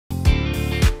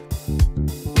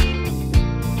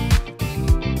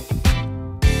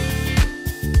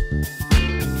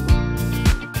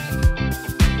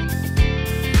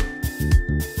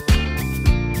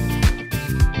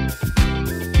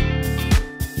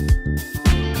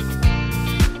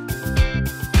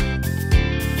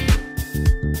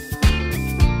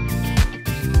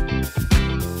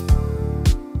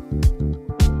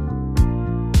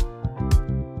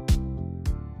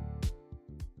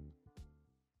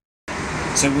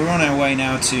So we're on our way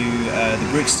now to the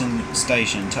Brixton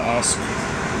station to ask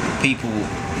people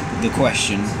the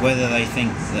question whether they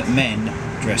think that men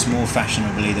dress more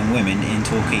fashionably than women in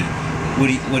Torquay. What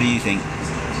do you think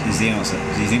is the answer?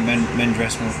 Do you think men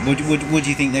dress more? What do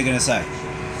you think they're going to say?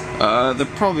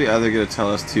 They're probably either going to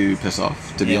tell us to piss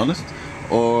off, to be honest,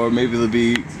 or maybe they'll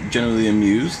be generally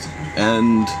amused.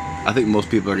 And I think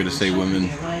most people are going to say women.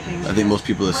 I think most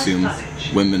people assume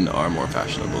women are more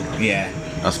fashionable. Yeah.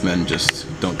 Us men just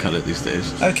don't cut it these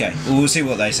days. Okay, well, we'll see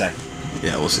what they say.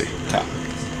 Yeah, we'll see.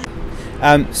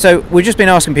 So we've just been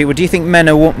asking people, do you think men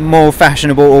are more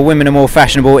fashionable or women are more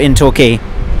fashionable in Torquay?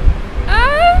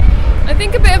 I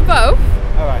think a bit of both.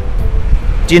 Alright.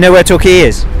 Do you know where Torquay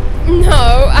is?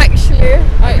 No, actually.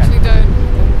 I actually don't.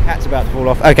 Hat's about to fall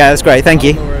off. Okay, that's great, thank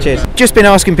you. Cheers. Just been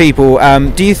asking people,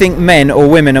 do you think men or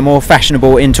women are more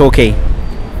fashionable in Torquay?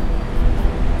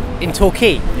 In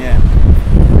Torquay? Yeah.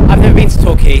 I've never been to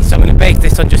Torquay, so I'm going to base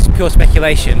this on just pure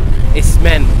speculation. It's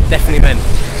men, definitely men.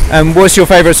 What's your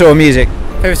favourite sort of music?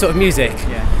 Favourite sort of music?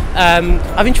 Yeah.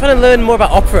 I've been trying to learn more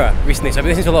about opera recently, so I've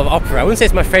been listening to a lot of opera. I wouldn't say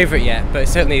it's my favourite yet, but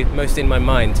it's certainly most in my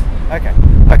mind. Okay.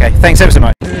 Okay, thanks ever so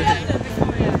much. Do you think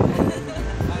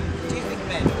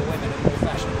men or women are more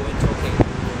fashionable in Torquay?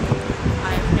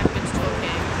 I've never been to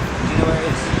Torquay. Do you know where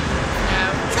it is?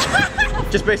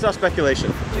 No. Just based on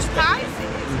speculation.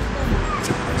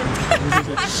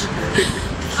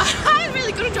 I'm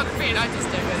really good at geography and I just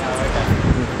don't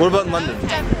know. What about in London?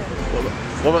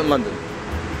 What about in London?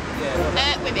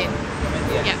 Women.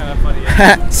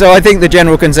 Yeah. So I think the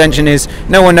general consensus is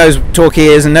no one knows what Torquay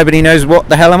is and nobody knows what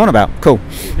the hell I'm on about. Cool.